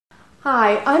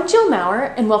Hi, I'm Jill Maurer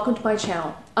and welcome to my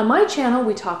channel. On my channel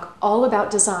we talk all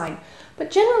about design, but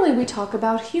generally we talk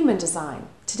about human design.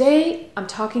 Today I'm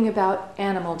talking about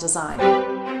animal design.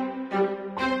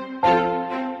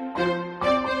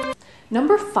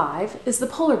 Number 5 is the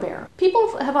polar bear.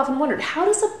 People have often wondered, how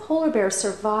does a polar bear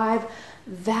survive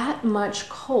that much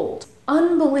cold?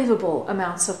 Unbelievable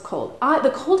amounts of cold.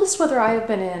 The coldest weather I have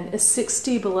been in is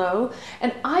 60 below,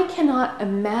 and I cannot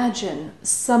imagine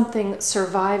something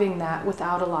surviving that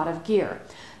without a lot of gear.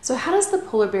 So how does the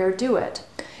polar bear do it?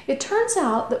 It turns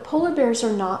out that polar bears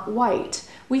are not white.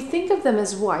 We think of them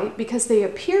as white because they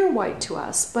appear white to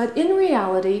us, but in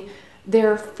reality,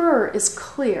 their fur is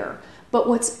clear. But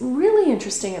what's really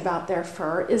interesting about their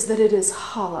fur is that it is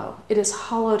hollow. It is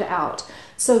hollowed out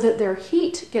so that their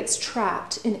heat gets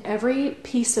trapped in every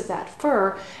piece of that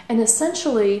fur, and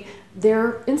essentially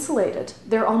they're insulated.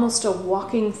 They're almost a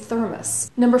walking thermos.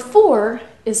 Number 4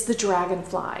 is the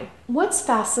dragonfly. What's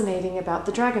fascinating about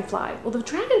the dragonfly? Well, the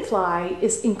dragonfly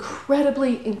is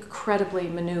incredibly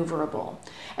maneuverable.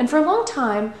 And for a long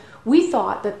time, we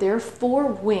thought that their 4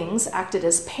 wings acted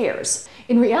as pairs.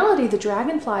 In reality, the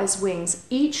dragonfly's wings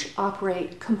each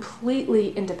operate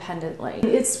completely independently.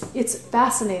 It's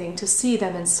fascinating to see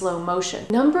them in slow motion.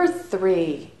 Number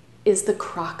 3 is the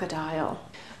crocodile.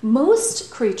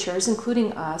 Most creatures,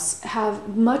 including us,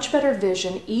 have much better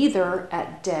vision either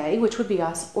at day, which would be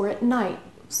us, or at night,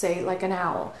 say like an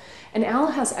owl. An owl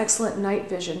has excellent night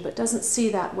vision but doesn't see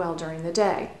that well during the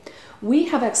day. We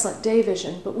have excellent day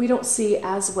vision, but we don't see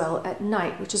as well at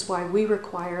night, which is why we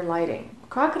require lighting.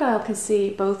 Crocodile can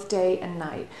see both day and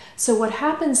night. So what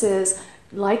happens is,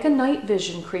 like a night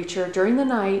vision creature, during the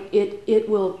night, it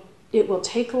will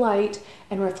take light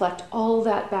and reflect all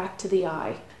that back to the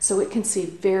eye, so it can see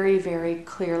very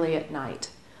clearly at night.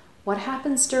 What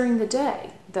happens during the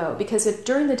day, though? Because if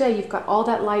during the day you've got all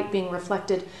that light being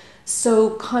reflected so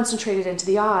concentrated into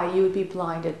the eye, you would be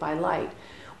blinded by light.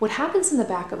 What happens in the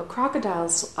back of a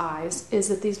crocodile's eyes is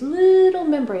that these little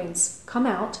membranes come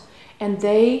out and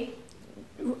they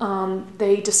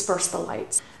disperse the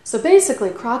lights. So basically,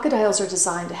 crocodiles are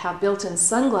designed to have built-in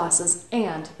sunglasses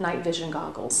and night vision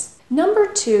goggles. Number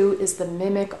 2 is the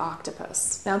mimic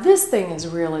octopus. Now this thing is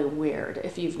really weird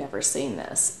if you've never seen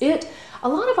this. A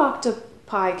lot of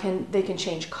octopi can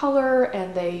change color,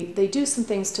 and they do some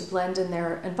things to blend in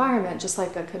their environment, just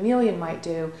like a chameleon might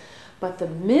do. But the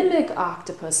mimic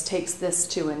octopus takes this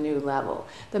to a new level.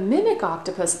 The mimic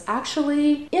octopus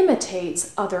actually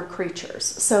imitates other creatures.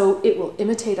 So it will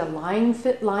imitate a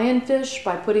lionfish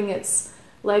by putting its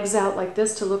legs out like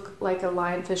this to look like a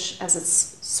lionfish as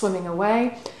it's swimming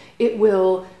away. It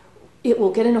will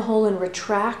get in a hole and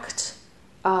retract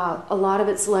a lot of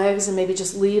its legs and maybe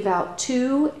just leave out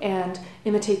 2 and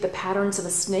imitate the patterns of a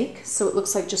snake, so it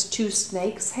looks like just 2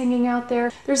 snakes hanging out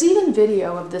there. There's even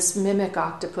video of this mimic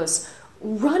octopus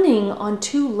running on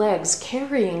 2 legs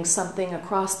carrying something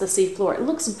across the seafloor. It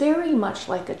looks very much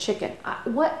like a chicken.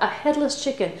 What a headless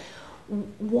chicken.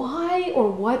 Why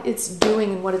or what it's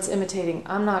doing and what it's imitating,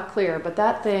 I'm not clear, but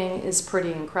that thing is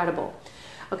pretty incredible.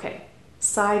 Okay,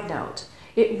 side note,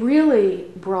 it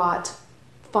really brought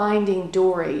Finding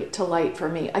Dory to light for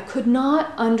me. I could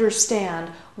not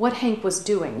understand what Hank was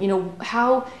doing. You know,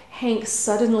 how Hank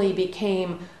suddenly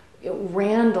became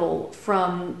Randall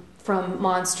from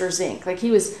Monsters, Inc. Like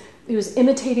he was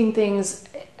imitating things.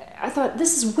 I thought,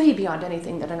 this is way beyond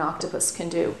anything that an octopus can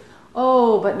do.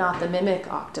 Oh, but not the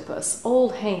mimic octopus.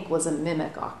 Old Hank was a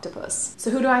mimic octopus. So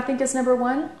who do I think is number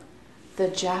 1? The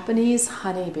Japanese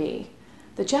honeybee.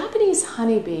 The Japanese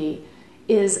honeybee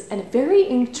is a very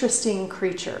interesting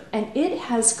creature, and it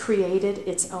has created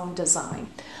its own design.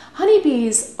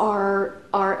 Honeybees are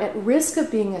at risk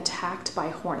of being attacked by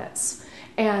hornets,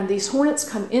 and these hornets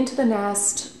come into the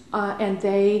nest and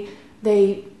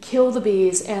they kill the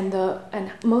bees, and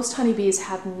most honeybees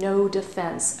have no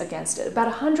defense against it. About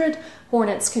 100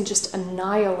 hornets can just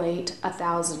annihilate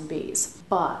 1,000 bees,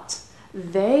 but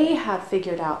they have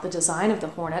figured out the design of the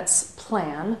hornet's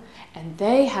plan, and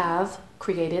they have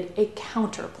created a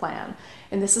counter plan.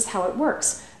 And this is how it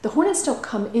works. The hornets don't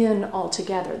come in all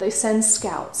together. They send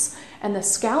scouts, and the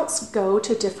scouts go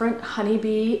to different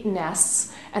honeybee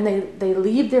nests, and they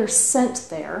leave their scent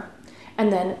there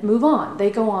and then move on. They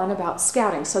go on about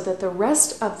scouting so that the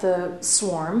rest of the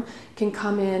swarm can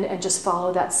come in and just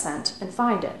follow that scent and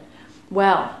find it.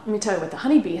 Well, let me tell you what the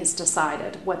honeybee has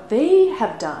decided. What they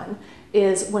have done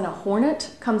is when a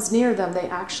hornet comes near them, they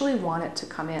actually want it to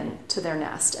come in to their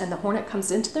nest. And the hornet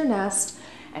comes into their nest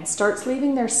and starts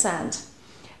leaving their scent.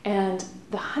 And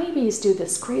the honeybees do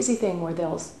this crazy thing where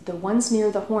the ones near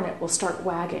the hornet will start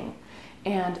wagging.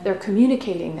 and they're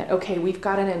communicating that, okay, we've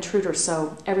got an intruder,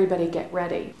 so everybody get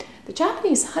ready. The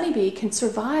Japanese honeybee can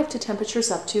survive to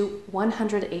temperatures up to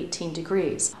 118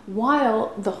 degrees,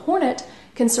 while the hornet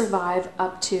can survive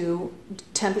up to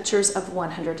temperatures of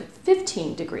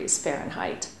 115 degrees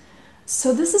Fahrenheit.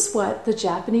 So this is what the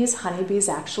Japanese honeybees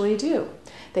actually do.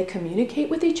 They communicate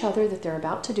with each other that they're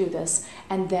about to do this,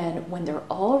 and then when they're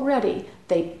all ready,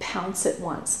 they pounce at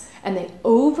once, and they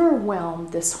overwhelm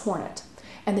this hornet.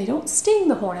 And they don't sting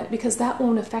the hornet because that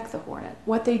won't affect the hornet.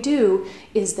 What they do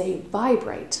is they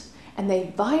vibrate, and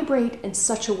they vibrate in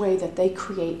such a way that they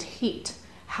create heat.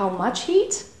 How much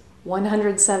heat?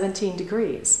 117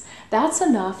 degrees. That's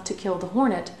enough to kill the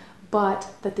hornet, but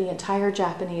that the entire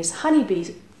Japanese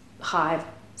honeybee hive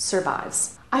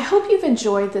survives. I hope you've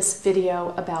enjoyed this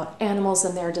video about animals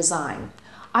and their design.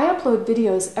 I upload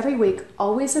videos every week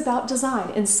always about design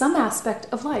in some aspect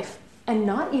of life, and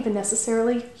not even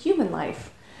necessarily human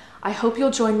life. I hope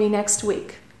you'll join me next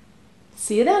week.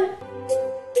 See you then!